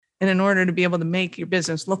And in order to be able to make your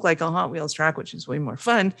business look like a Hot Wheels track, which is way more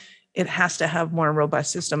fun, it has to have more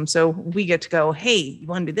robust systems. So we get to go, hey, you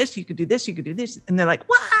want to do this? You could do this. You could do this. And they're like,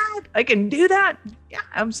 what? I can do that? Yeah,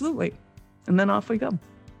 absolutely. And then off we go.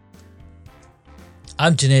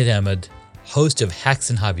 I'm Junaid Ahmed, host of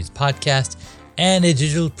Hacks and Hobbies podcast and a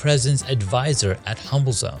digital presence advisor at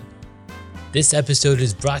HumbleZone. This episode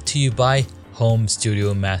is brought to you by Home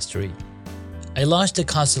Studio Mastery. I launched a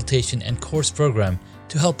consultation and course program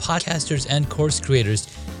to help podcasters and course creators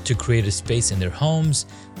to create a space in their homes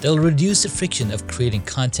that will reduce the friction of creating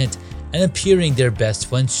content and appearing their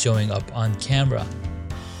best when showing up on camera.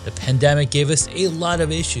 The pandemic gave us a lot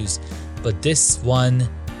of issues, but this one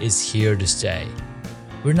is here to stay.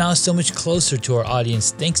 We're now so much closer to our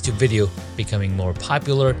audience thanks to video becoming more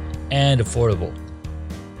popular and affordable.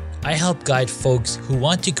 I help guide folks who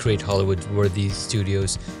want to create Hollywood-worthy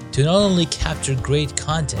studios to not only capture great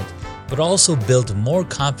content, but also build more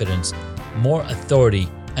confidence, more authority,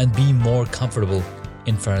 and be more comfortable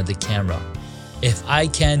in front of the camera. If I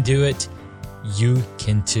can do it, you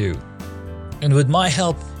can too. And with my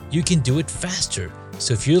help, you can do it faster.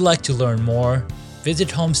 So if you'd like to learn more, visit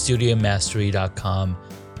homestudiomastery.com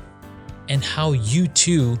and how you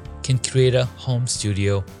too can create a home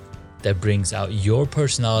studio that brings out your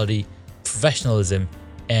personality, professionalism,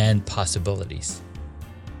 and possibilities.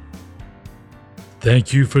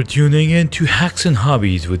 Thank you for tuning in to Hacks and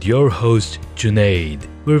Hobbies with your host, Junaid.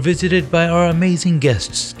 We're visited by our amazing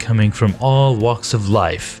guests coming from all walks of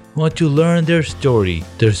life who want to learn their story,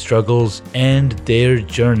 their struggles, and their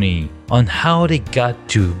journey on how they got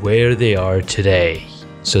to where they are today.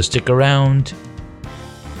 So stick around.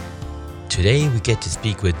 Today we get to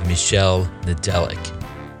speak with Michelle Nedelik.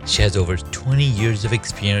 She has over 20 years of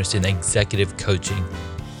experience in executive coaching,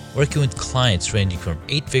 working with clients ranging from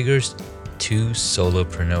 8 figures to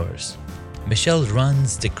solopreneurs. Michelle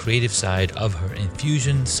runs the creative side of her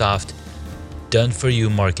Infusionsoft done-for-you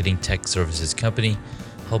marketing tech services company,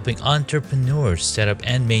 helping entrepreneurs set up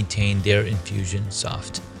and maintain their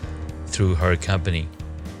Infusionsoft through her company,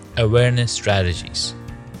 Awareness Strategies.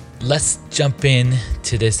 Let's jump in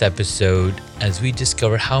to this episode as we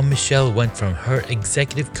discover how Michelle went from her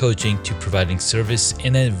executive coaching to providing service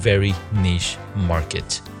in a very niche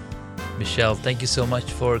market. Michelle, thank you so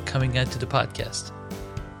much for coming out to the podcast.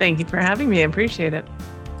 Thank you for having me. I appreciate it.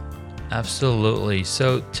 Absolutely.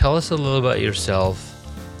 So tell us a little about yourself.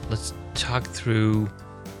 Let's talk through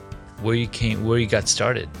where you got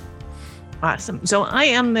started. Awesome. So I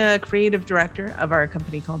am the creative director of our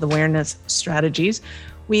company called Awareness Strategies.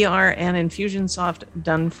 We are an Infusionsoft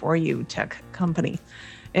done-for-you tech company.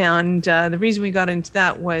 And the reason we got into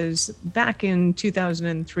that was back in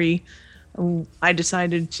 2003, I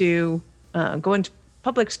decided to go into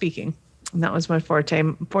public speaking. And that was my forte.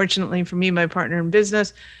 Fortunately for me, my partner in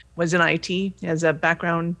business was in IT. He has a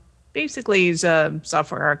background, basically he's a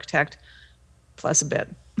software architect plus a bit.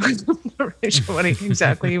 I'm not really sure what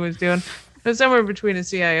exactly he was doing. It was somewhere between a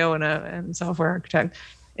CIO and a software architect.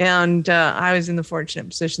 And I was in the fortunate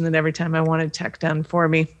position that every time I wanted tech done for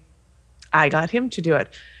me, I got him to do it.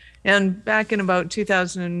 And back in about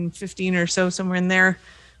 2015 or so, somewhere in there,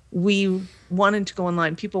 we wanted to go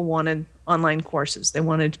online. People wanted online courses. They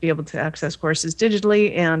wanted to be able to access courses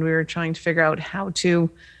digitally, and we were trying to figure out how to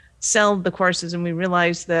sell the courses. And we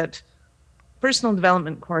realized that personal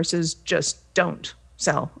development courses just don't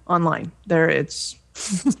sell online.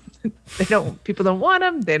 People don't want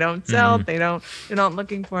them. They don't sell. They're not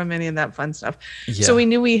looking for them, any of that fun stuff. Yeah. So we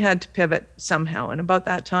knew we had to pivot somehow. And about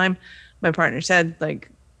that time, my partner said,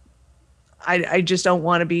 I just don't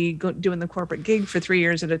want to be doing the corporate gig for 3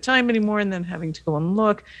 years at a time anymore and then having to go and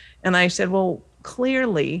look. And I said, well,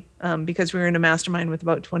 clearly, because we were in a mastermind with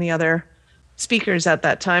about 20 other speakers at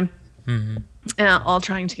that time, all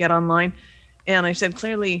trying to get online. And I said,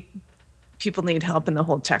 clearly, people need help in the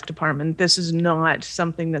whole tech department. This is not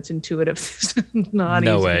something that's intuitive. It's not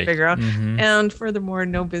easy to figure out. And furthermore,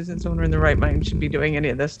 no business owner in the right mind should be doing any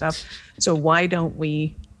of this stuff. So why don't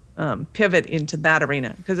we pivot into that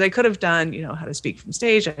arena? Because I could have done, how to speak from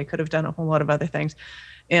stage. I could have done a whole lot of other things.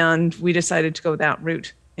 And we decided to go that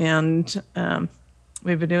route. And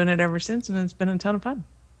we've been doing it ever since, and it's been a ton of fun.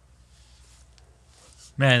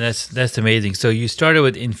 Man, that's amazing. So you started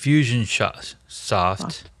with Infusionsoft.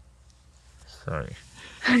 Sorry.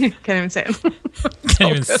 Can't even say it.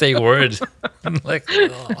 Can't even say words. I'm like,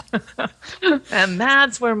 oh. And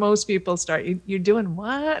that's where most people start. You're doing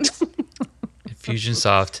what?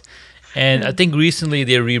 Infusionsoft. And I think recently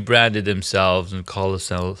they rebranded themselves and call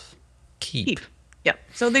themselves Keep. Yeah.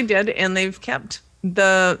 So they did, and they've kept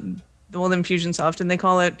the old Infusionsoft, and they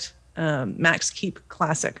call it Max Keep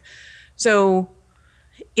Classic. So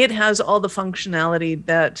it has all the functionality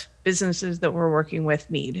that businesses that we're working with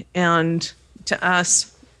need. And to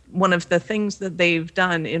us, one of the things that they've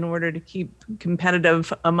done in order to keep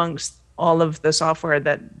competitive amongst all of the software,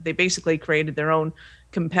 that they basically created their own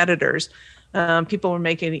competitors. People were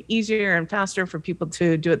making it easier and faster for people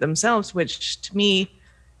to do it themselves, which to me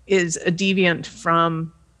is a deviant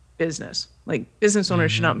from business. Like, business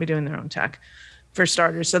owners should not be doing their own tech, for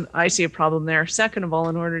starters. So I see a problem there. Second of all,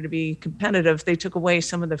 in order to be competitive, they took away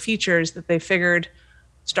some of the features that they figured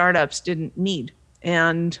startups didn't need.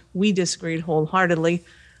 And we disagreed wholeheartedly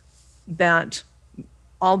that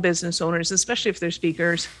all business owners, especially if they're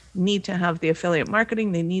speakers, need to have the affiliate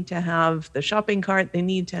marketing. They need to have the shopping cart. They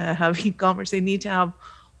need to have e-commerce. They need to have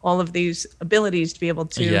all of these abilities to be able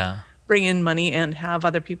to bring in money and have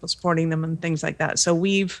other people supporting them and things like that. So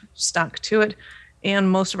we've stuck to it.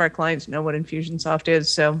 And most of our clients know what Infusionsoft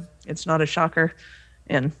is, so it's not a shocker.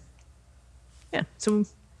 And yeah, so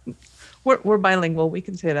we're bilingual. We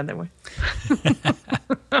can say it either way.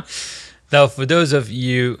 Now, for those of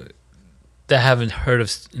you that haven't heard of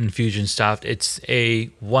Infusionsoft, it's a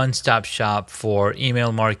one-stop shop for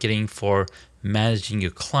email marketing, for managing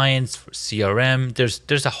your clients, for CRM.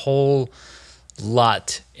 There's a whole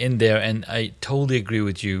lot in there, and I totally agree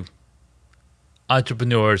with you.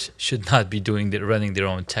 Entrepreneurs should not be running their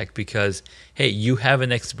own tech, because, hey, you have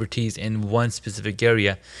an expertise in one specific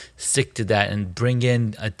area. Stick to that and bring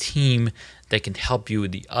in a team that can help you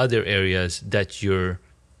with the other areas that you're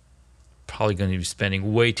probably going to be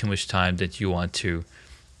spending way too much time that you want to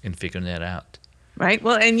in figuring that out. Right.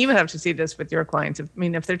 Well, and you have to see this with your clients. I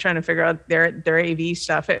mean, if they're trying to figure out their AV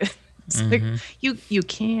stuff, it's like you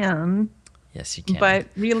can. Yes, you can. But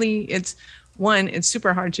really, it's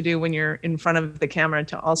super hard to do when you're in front of the camera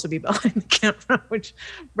to also be behind the camera, which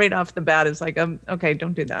right off the bat is like, okay,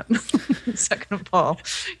 don't do that. Second of all,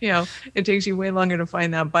 it takes you way longer to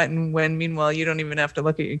find that button when, meanwhile, you don't even have to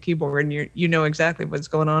look at your keyboard, and you know exactly what's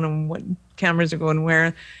going on and what cameras are going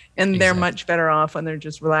where. And they're much better off when they're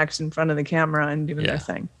just relaxed in front of the camera and doing their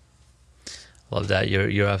thing. Love that.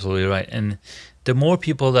 You're absolutely right. And the more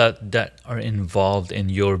people that are involved in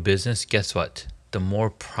your business, guess what? The more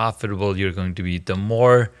profitable you're going to be, the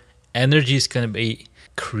more energy is going to be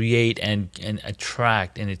create and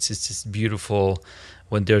attract. And it's just beautiful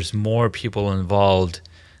when there's more people involved.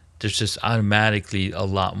 There's just automatically a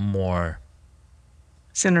lot more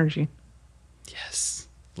synergy. Yes,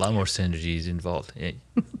 a lot more synergies involved.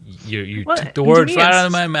 You took the words right out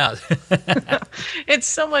of my mouth. It's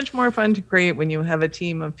so much more fun to create when you have a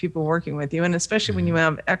team of people working with you, and especially when you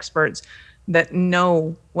have experts that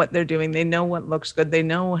know what they're doing. They know what looks good. They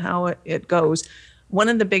know how it goes. One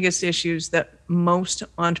of the biggest issues that most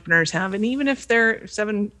entrepreneurs have, and even if they're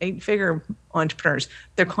 7-8 figure entrepreneurs,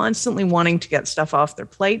 they're constantly wanting to get stuff off their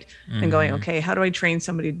plate and going, okay, how do I train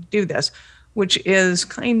somebody to do this? Which is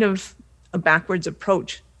kind of a backwards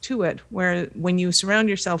approach to it, where when you surround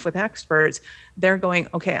yourself with experts, they're going,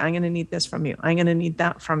 okay, I'm going to need this from you. I'm going to need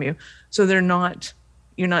that from you. So you're not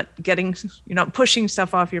pushing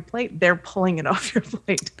stuff off your plate. They're pulling it off your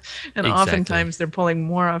plate. And oftentimes they're pulling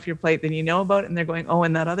more off your plate than you know about. And they're going, oh,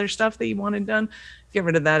 and that other stuff that you wanted done, get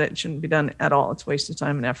rid of that. It shouldn't be done at all. It's a waste of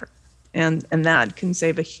time and effort. And that can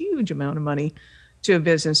save a huge amount of money to a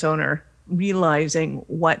business owner, realizing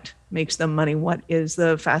what makes them money, what is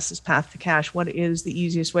the fastest path to cash, what is the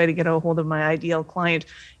easiest way to get a hold of my ideal client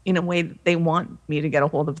in a way that they want me to get a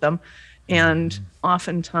hold of them. And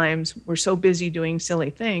oftentimes we're so busy doing silly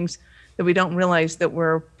things that we don't realize that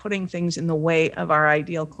we're putting things in the way of our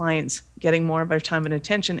ideal clients getting more of our time and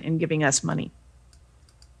attention and giving us money.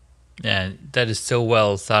 Yeah, that is so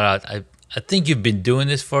well thought out. I think you've been doing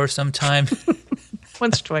this for some time.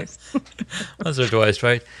 Once or twice. Once or twice,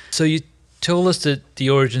 right? So you told us the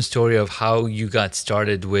origin story of how you got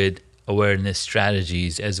started with awareness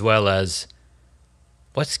strategies, as well as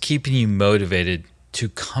what's keeping you motivated to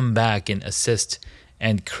come back and assist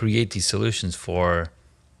and create these solutions for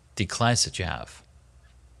the clients that you have.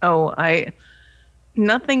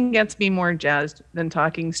 Nothing gets me more jazzed than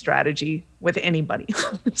talking strategy with anybody.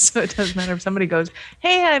 So it doesn't matter if somebody goes,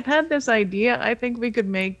 hey, I've had this idea. I think we could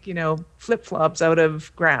make, flip-flops out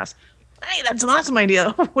of grass. Hey, that's an awesome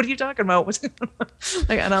idea. What are you talking about?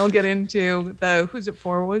 And I'll get into the who's it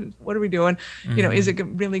for? What are we doing? Is it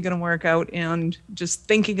really going to work out? And just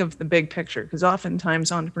thinking of the big picture, because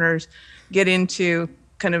oftentimes entrepreneurs get into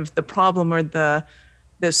kind of the problem or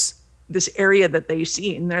this area that they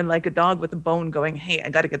see, and they're like a dog with a bone going, hey,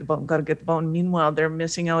 I got to get the bone. Meanwhile, they're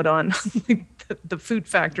missing out on the food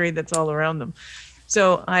factory that's all around them.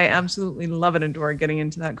 So I absolutely love and adore getting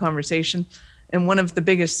into that conversation. And one of the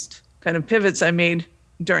biggest kind of pivots I made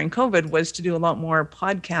during COVID was to do a lot more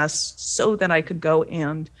podcasts so that I could go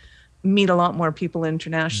and meet a lot more people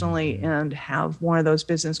internationally and have more of those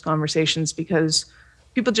business conversations, because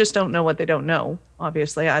people just don't know what they don't know.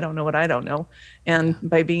 Obviously, I don't know what I don't know. And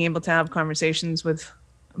by being able to have conversations with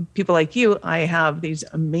people like you, I have these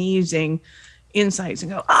amazing insights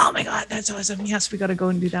and go, oh my God, that's awesome. Yes, we got to go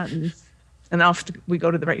and do that. And off we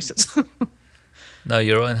go to the races. No,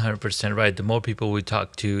 you're 100% right. The more people we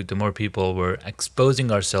talk to, the more people we're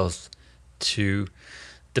exposing ourselves to,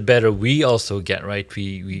 the better we also get, right?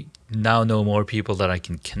 We now know more people that I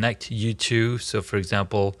can connect you to. So for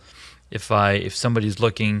example, if somebody's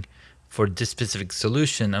looking for this specific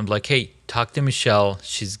solution, I'm like, hey, talk to Michelle.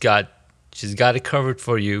 She's got it covered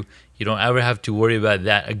for you. You don't ever have to worry about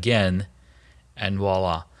that again. And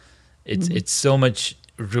voila. It's so much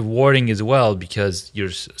rewarding as well, because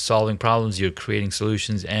you're solving problems, you're creating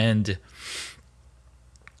solutions, and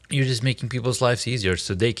you're just making people's lives easier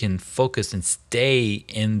so they can focus and stay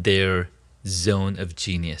in their zone of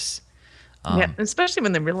genius. Yeah, especially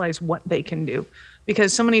when they realize what they can do,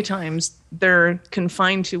 because so many times they're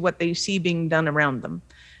confined to what they see being done around them,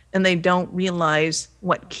 and they don't realize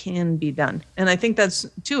what can be done. And I think that's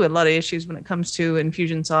too a lot of issues when it comes to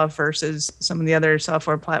Infusionsoft versus some of the other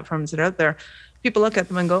software platforms that are out there. People look at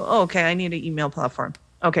them and go, oh, okay, I need an email platform.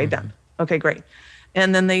 Okay, done. Okay, great.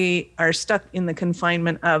 And then they are stuck in the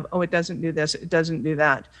confinement of, oh, it doesn't do this, it doesn't do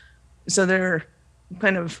that. So they're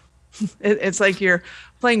kind of, it's like you're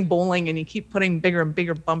playing bowling and you keep putting bigger and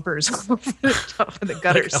bigger bumpers over the top of the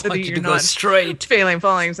gutter, Like, so that you're go not straight.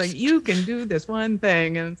 falling. It's like, you can do this one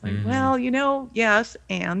thing. And it's like, well, yes.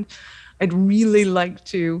 And I'd really like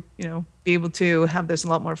to, be able to have this a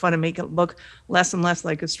lot more fun and make it look less and less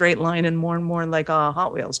like a straight line and more like a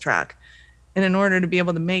Hot Wheels track. And in order to be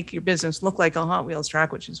able to make your business look like a Hot Wheels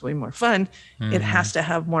track, which is way more fun, it has to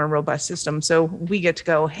have more robust systems. So we get to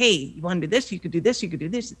go, hey, you want to do this? You could do this. You could do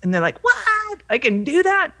this. And they're like, what? I can do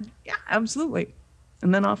that? Yeah, absolutely.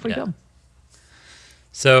 And then off we go.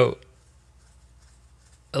 So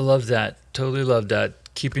I love that. Totally love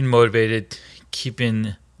that. Keeping motivated,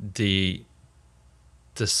 keeping the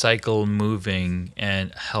cycle moving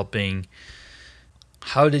and helping.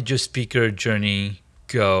 How did your speaker journey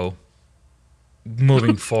go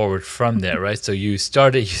moving forward from there, right? So you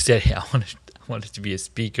said, hey, I wanted to be a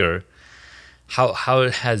speaker. How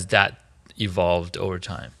has that evolved over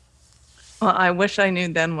time? Well, I wish I knew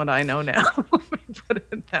then what I know now. Let me put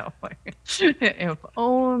it that way. If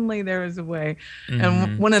only there was a way.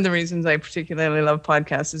 And one of the reasons I particularly love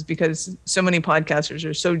podcasts is because so many podcasters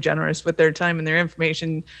are so generous with their time and their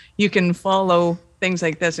information. You can follow things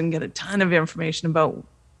like this and get a ton of information about,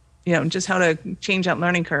 just how to change that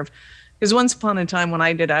learning curve. Because once upon a time when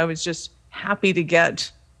I did, I was just happy to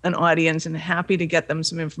get an audience and happy to get them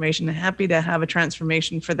some information and happy to have a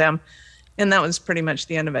transformation for them. And that was pretty much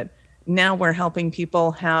the end of it. Now we're helping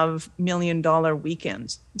people have $1 million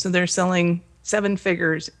weekends. So they're selling 7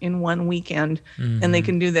 figures in one weekend, and they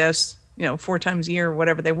can do this, 4 times a year or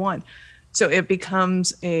whatever they want. So it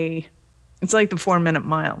becomes it's like the 4-minute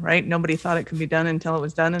mile, right? Nobody thought it could be done until it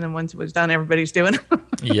was done. And then once it was done, everybody's doing it.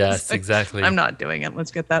 Yes, exactly. I'm not doing it. Let's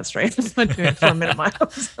get that straight. I'm not doing 4-minute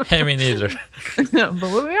miles. Hey, me neither. No, but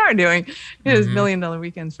what we are doing is $1 million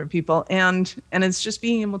weekends for people. And it's just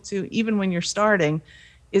being able to, even when you're starting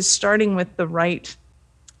with the right,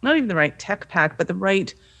 not even the right tech pack, but the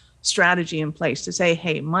right strategy in place to say,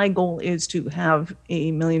 hey, my goal is to have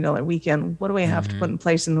a $1 million weekend. What do I have to put in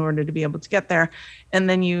place in order to be able to get there? And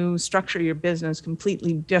then you structure your business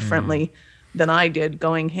completely differently than I did,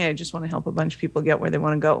 going, hey, I just want to help a bunch of people get where they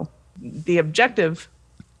want to go. The objective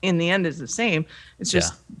in the end is the same. It's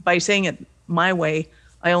just by saying it my way,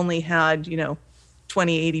 I only had,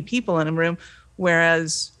 20, 80 people in a room.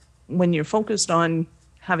 Whereas when you're focused on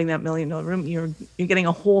having that $1 million room, you're getting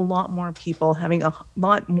a whole lot more people, having a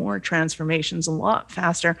lot more transformations a lot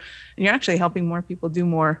faster, and you're actually helping more people do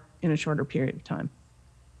more in a shorter period of time.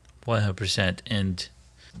 100%. And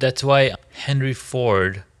that's why Henry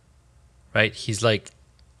Ford, right? He's like,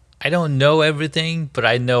 I don't know everything, but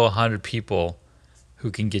I know 100 people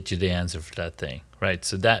who can get you the answer for that thing, right?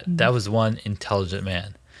 So that was one intelligent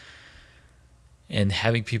man. And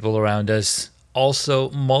having people around us also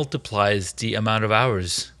multiplies the amount of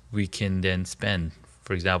hours we can then spend.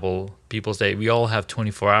 For example, people say we all have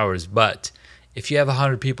 24 hours, but if you have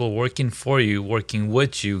 100 people working for you, working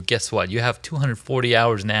with you, guess what? You have 240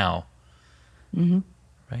 hours now. Right?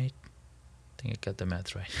 I think I got the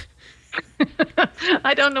math right.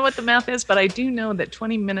 I don't know what the math is, but I do know that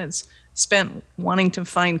 20 minutes spent wanting to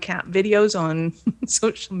find cat videos on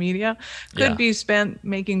social media could be spent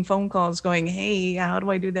making phone calls going, hey, how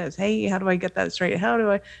do I do this? Hey, how do I get that straight?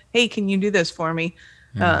 Hey, can you do this for me?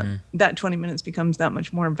 That 20 minutes becomes that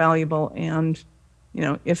much more valuable. And,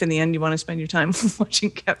 if in the end you want to spend your time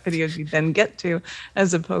watching cat videos, you then get to,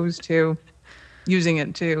 as opposed to using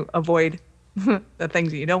it to avoid the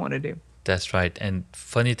things that you don't want to do. That's right. And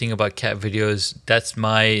funny thing about cat videos, that's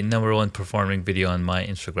my number one performing video on my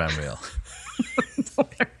Instagram reel.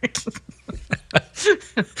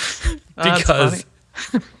 Because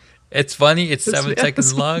it's funny. It's 7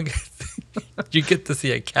 seconds long. You get to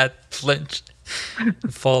see a cat flinch,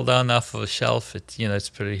 fall down off of a shelf. It's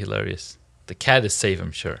pretty hilarious. The cat is safe,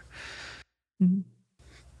 I'm sure. Mm-hmm.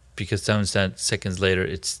 Because 7 seconds later,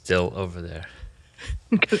 it's still over there.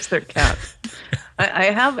 Because they're cats. I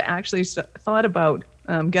have actually thought about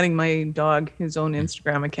getting my dog his own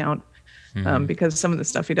Instagram account because some of the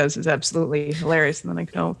stuff he does is absolutely hilarious. And then I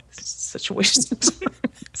go, this is such a waste of time.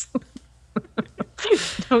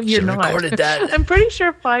 No, you're not. Recorded that. I'm pretty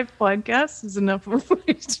sure 5 podcasts is enough of a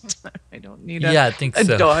waste of time. I don't need I think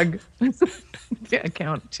so. Dog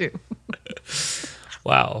account too.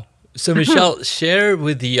 Wow. So Michelle, share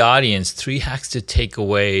with the audience 3 hacks to take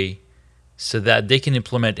away so that they can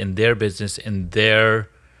implement in their business, in their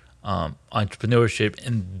entrepreneurship,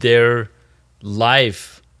 in their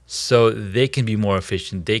life, so they can be more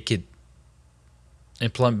efficient. They could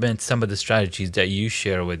implement some of the strategies that you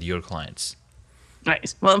share with your clients.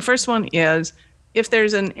 Nice. Well, the first one is, if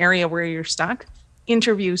there's an area where you're stuck,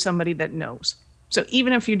 interview somebody that knows. So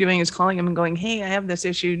even if you're doing is calling them and going, hey, I have this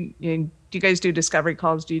issue. Do you guys do discovery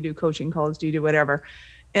calls? Do you do coaching calls? Do you do whatever?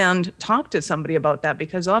 And talk to somebody about that,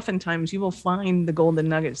 because oftentimes you will find the golden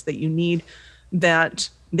nuggets that you need that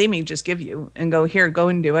they may just give you and go, here, go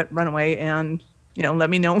and do it, run away, and let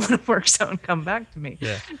me know when it works out and come back to me.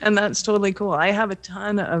 Yeah. And that's totally cool. I have a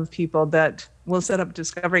ton of people that will set up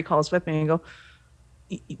discovery calls with me and go,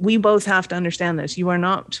 we both have to understand this. You are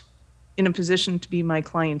not in a position to be my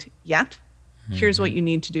client yet. Here's what you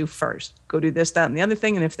need to do first. Go do this, that, and the other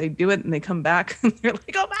thing. And if they do it and they come back and they're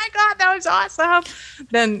like, oh my God, that was awesome,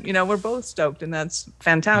 then, we're both stoked, and that's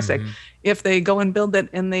fantastic. If they go and build it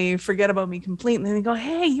and they forget about me completely and they go,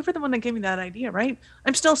 hey, you were the one that gave me that idea, right?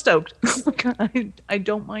 I'm still stoked. I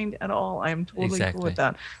don't mind at all. I am totally cool with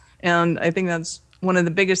that. And I think that's one of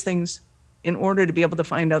the biggest things in order to be able to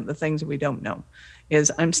find out the things that we don't know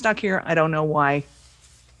is, I'm stuck here. I don't know why.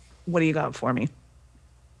 What do you got for me?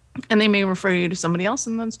 And they may refer you to somebody else,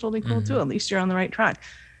 and that's totally cool too. At least you're on the right track.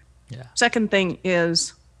 Yeah. Second thing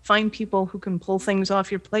is, find people who can pull things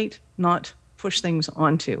off your plate, not push things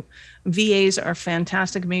onto. VAs are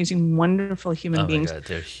fantastic, amazing, wonderful human beings,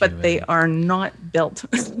 but they are not built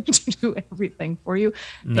to do everything for you.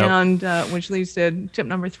 Nope. And which leads to tip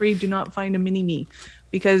number 3, do not find a mini-me,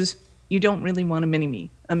 because you don't really want a mini-me.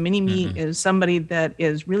 A mini-me is somebody that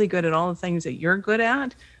is really good at all the things that you're good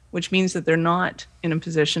at, which means that they're not in a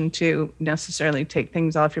position to necessarily take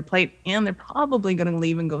things off your plate. And they're probably going to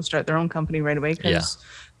leave and go start their own company right away, because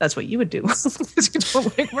that's what you would do, because you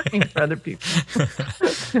don't like working for other people.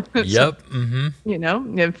 Yep.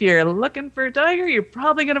 If you're looking for a tiger, you're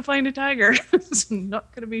probably going to find a tiger. It's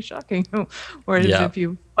not going to be shocking. Whereas if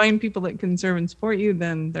you find people that can serve and support you,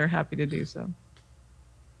 then they're happy to do so.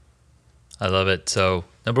 I love it. So,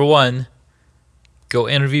 number 1, go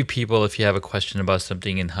interview people if you have a question about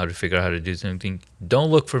something and how to figure out how to do something. Don't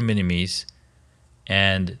look for mini-me's,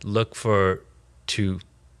 and look to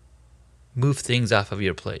move things off of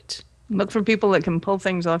your plate. Look for people that can pull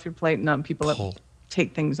things off your plate, not people that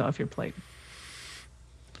take things off your plate.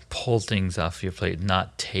 Pull things off your plate,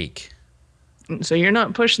 not take. So you're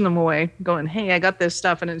not pushing them away, going, hey, I got this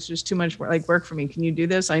stuff and it's just too much work for me. Can you do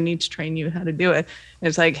this? I need to train you how to do it. And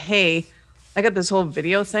it's like, hey, I got this whole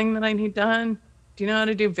video thing that I need done. Do you know how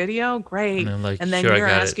to do video? Great. And then you're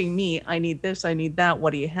asking me, I need this, I need that.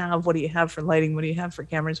 What do you have? What do you have for lighting? What do you have for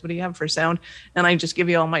cameras? What do you have for sound? And I just give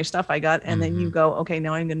you all my stuff I got. And then you go, okay,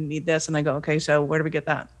 now I'm going to need this. And I go, okay, so where do we get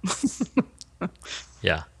that?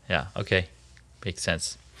 Yeah. Okay. Makes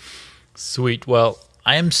sense. Sweet. Well,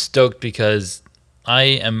 I am stoked because I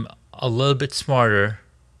am a lot bit smarter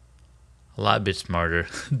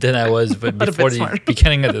than I was before the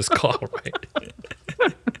beginning of this call, right?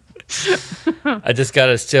 I just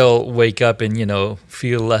gotta still wake up and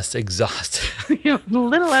feel less exhausted. A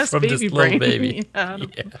little less from baby this brain. Little baby. Yeah.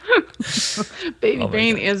 Baby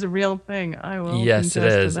brain is a real thing. I will. Yes, it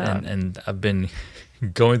is, that. and I've been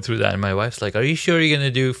going through that. And my wife's like, "Are you sure you're gonna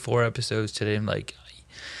do 4 episodes today?" I'm like,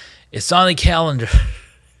 "It's on the calendar."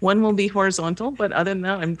 One will be horizontal, but other than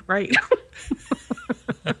that, I'm right.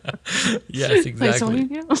 Yes, exactly.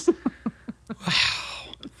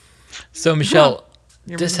 So, Michelle,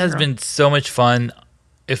 You're this my has hero. been so much fun.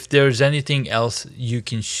 If there's anything else you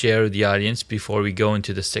can share with the audience before we go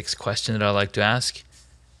into the sixth question that I'd like to ask,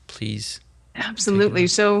 please. Absolutely.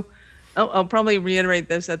 So I'll probably reiterate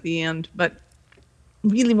this at the end, but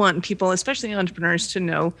really want people, especially entrepreneurs, to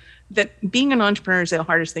know that being an entrepreneur is the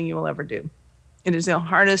hardest thing you will ever do. It is the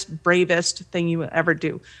hardest, bravest thing you will ever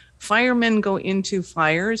do. Firemen go into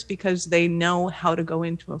fires because they know how to go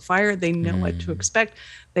into a fire. They know what to expect.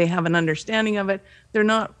 They have an understanding of it.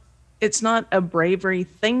 It's not a bravery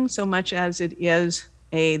thing so much as it is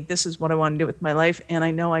this is what I want to do with my life. And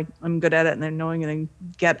I know I'm good at it and I know I'm going to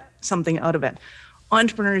get something out of it.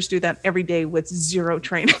 Entrepreneurs do that every day with zero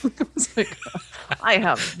training. It's like, I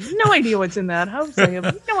have no idea what's in that house. I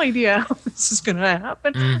have no idea how this is going to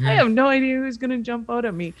happen. I have no idea who's going to jump out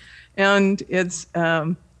at me. And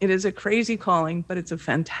it is a crazy calling, but it's a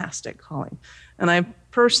fantastic calling. And I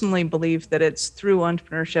personally believe that it's through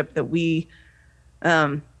entrepreneurship that we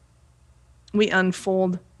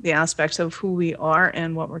unfold the aspects of who we are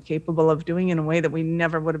and what we're capable of doing in a way that we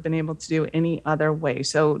never would have been able to do any other way.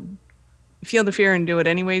 So feel the fear and do it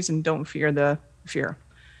anyways, and don't fear the fear.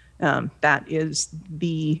 That is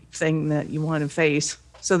the thing that you want to face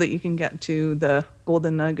so that you can get to the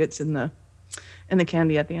golden nuggets and the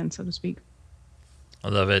candy at the end, so to speak. I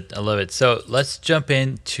love it. I love it. So let's jump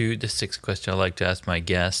into the sixth question I like to ask my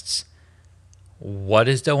guests. What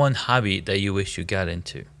is the one hobby that you wish you got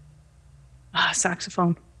into?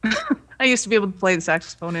 Saxophone. I used to be able to play the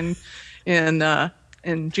saxophone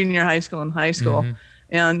in junior high school and high school.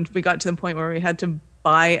 And we got to the point where we had to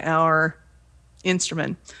buy our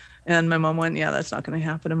instrument. And my mom went, yeah, that's not going to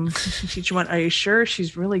happen. And the teacher went, are you sure?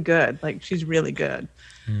 She's really good. Like, she's really good.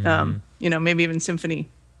 Maybe even symphony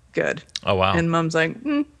good. Oh, wow. And mom's like,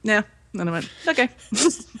 yeah. And I went, okay.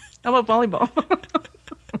 How about volleyball?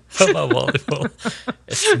 How about volleyball?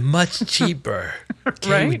 It's much cheaper.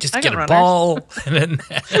 Okay, Right? we just I get got a runners. ball. And then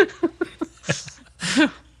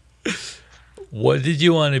What did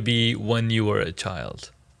you want to be when you were a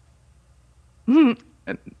child?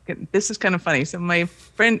 This is kind of funny. So my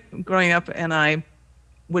friend growing up and I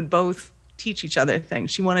would both teach each other things.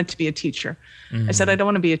 She wanted to be a teacher. I said, I don't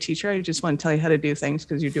want to be a teacher. I just want to tell you how to do things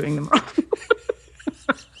because you're doing them wrong.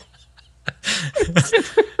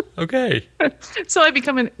 Okay. So I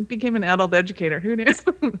became an adult educator. Who knew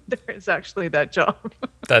there is actually that job?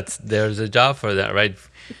 There's a job for that, right?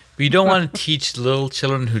 We don't want to teach little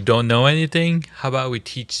children who don't know anything. How about we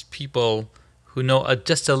teach people who know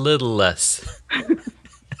just a little less?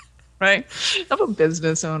 Right? How about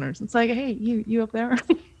business owners? It's like, hey, you up there?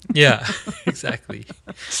 Yeah, exactly.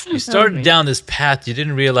 You started down this path, you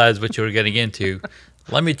didn't realize what you were getting into.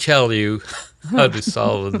 Let me tell you how to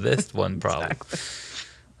solve this one problem. Exactly.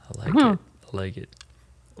 I like it. I like it.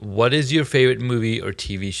 What is your favorite movie or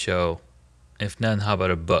TV show? If none, how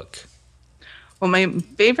about a book? Well, my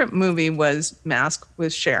favorite movie was Mask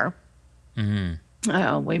with Cher.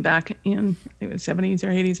 Way back in I think it was 70s or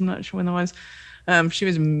 80s. I'm not sure when that was. She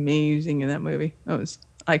was amazing in that movie.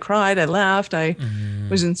 I cried, I laughed, I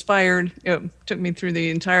was inspired. It took me through the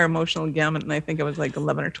entire emotional gamut, and I think I was like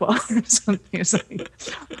 11 or 12 or something. It's like,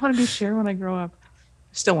 I want to be Cher when I grow up.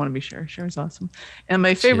 Still want to be Cher. Cher is awesome. And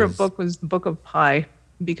my favorite book was the Book of Pi,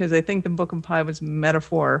 because I think the Book of Pi was a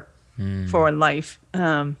metaphor for life.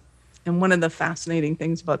 And one of the fascinating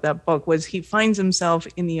things about that book was he finds himself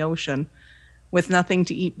in the ocean with nothing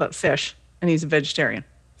to eat but fish, and he's a vegetarian.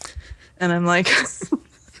 And I'm like,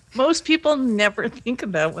 most people never think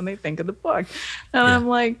of that when they think of the book. And I'm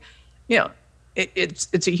like,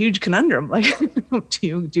 it's a huge conundrum. Like,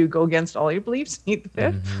 do you go against all your beliefs and eat the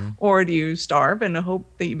fish, or do you starve and hope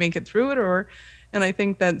that you make it through it? And I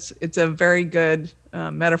think it's a very good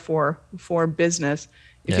metaphor for business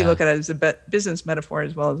if you look at it as a business metaphor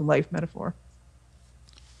as well as a life metaphor.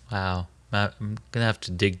 Wow, I'm gonna have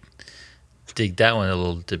to dig that one a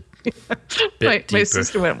little bit My deeper.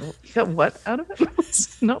 sister went, you got what out of it?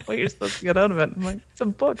 It's not what you're supposed to get out of it. I'm like, it's a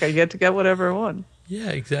book. I get to get whatever I want. Yeah,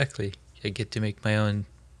 exactly. I get to make my own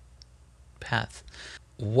path.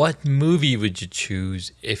 What movie would you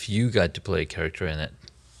choose if you got to play a character in it?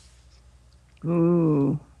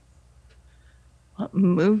 Ooh. What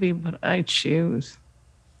movie would I choose?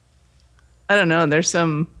 I don't know. There's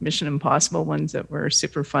some Mission Impossible ones that were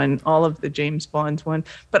super fun. All of the James Bond's one.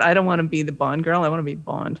 But I don't want to be the Bond girl. I want to be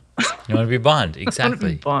Bond. You want to be Bond, I want to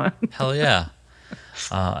exactly. be Bond. Hell yeah.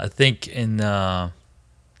 I think in the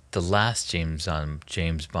last James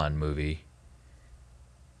Bond movie,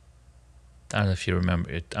 I don't know if you remember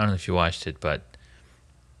it. I don't know if you watched it, but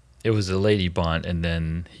it was a lady Bond, and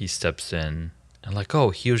then he steps in And like,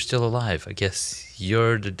 oh, you're still alive. I guess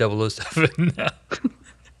you're the 007 now.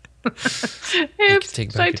 I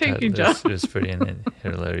take your job. It was pretty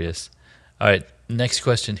hilarious. All right, next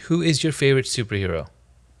question. Who is your favorite superhero?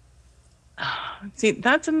 See,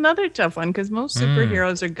 that's another tough one because most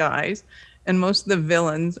superheroes are guys and most of the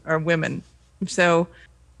villains are women. So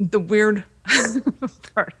the weird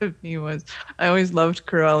part of me was I always loved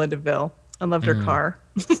Cruella de Vil. I loved her car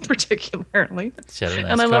particularly. She had a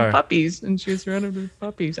nice and I car. love puppies, and she was surrounded with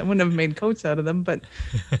puppies. I wouldn't have made coats out of them, but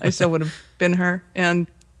I still would have been her. And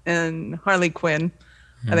Harley Quinn,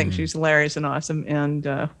 I think she's hilarious and awesome,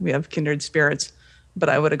 and we have kindred spirits. But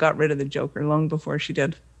I would have got rid of the Joker long before she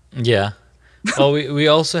did. Yeah. Well, we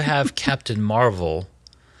also have Captain Marvel.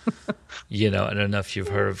 I don't know if you've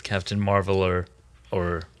heard of Captain Marvel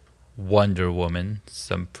or Wonder Woman.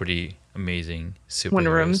 Some pretty amazing superheroes.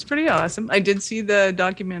 Wonder Woman's pretty awesome. I did see the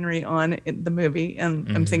documentary on the movie, and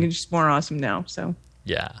I'm thinking she's more awesome now. So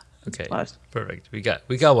yeah, okay, plus. Perfect. We got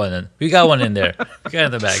one in. We got one in there. We got it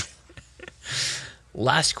in the bag.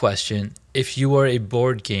 Last question: if you were a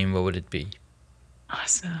board game, what would it be?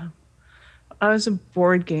 Awesome. I was a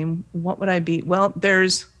board game. What would I be? Well, I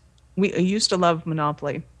used to love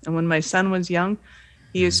Monopoly, and when my son was young,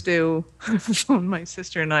 he used to phone my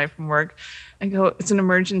sister and I from work and go, "It's an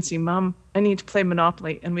emergency, Mom. I need to play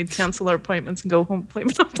Monopoly." And we'd cancel our appointments and go home and play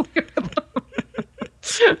Monopoly with them.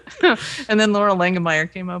 And then Laura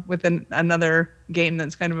Langemeyer came up with another game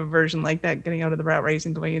that's kind of a version like that, getting out of the rat race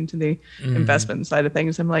and going into the investment side of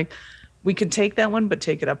things. I'm like, we could take that one, but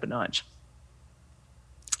take it up a notch.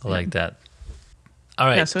 I like that. All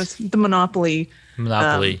right. Yeah, so it's the Monopoly.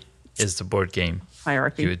 Monopoly is the board game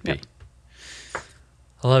hierarchy. You would be.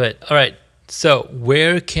 I love it. All right. So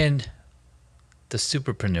where can the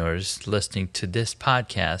superpreneurs listening to this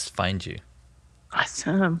podcast find you?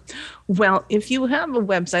 Awesome. Well, if you have a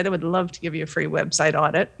website, I would love to give you a free website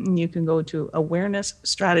audit. And you can go to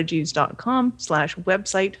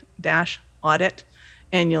awarenessstrategies.com/website-audit,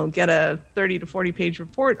 and you'll get a 30 to 40 page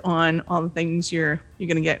report on all the things you're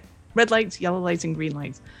going to get. Red lights, yellow lights, and green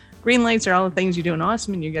lights. Green lights are all the things you're doing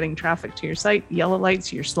awesome and you're getting traffic to your site. Yellow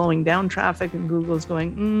lights, you're slowing down traffic and Google's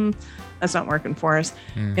going, that's not working for us.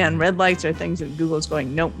 And red lights are things that Google's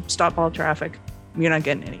going, nope, stop all traffic. You're not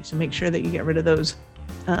getting any. So make sure that you get rid of those.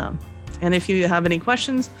 And if you have any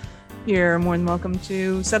questions, you're more than welcome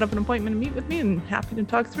to set up an appointment and meet with me, and happy to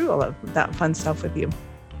talk through all of that fun stuff with you.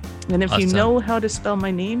 And if you know how to spell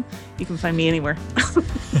my name, you can find me anywhere.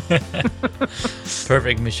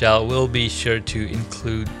 Perfect, Michelle. We'll be sure to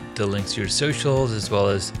include the links to your socials as well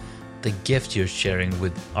as the gift you're sharing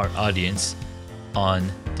with our audience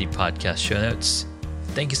on the podcast show notes.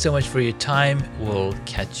 Thank you so much for your time. We'll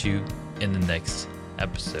catch you in the next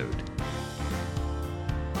episode.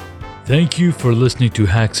 Thank you for listening to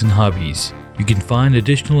Hacks and Hobbies. You can find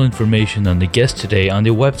additional information on the guest today on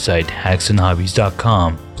the website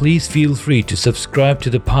hacksandhobbies.com. Please feel free to subscribe to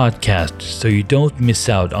the podcast so you don't miss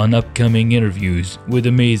out on upcoming interviews with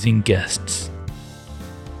amazing guests.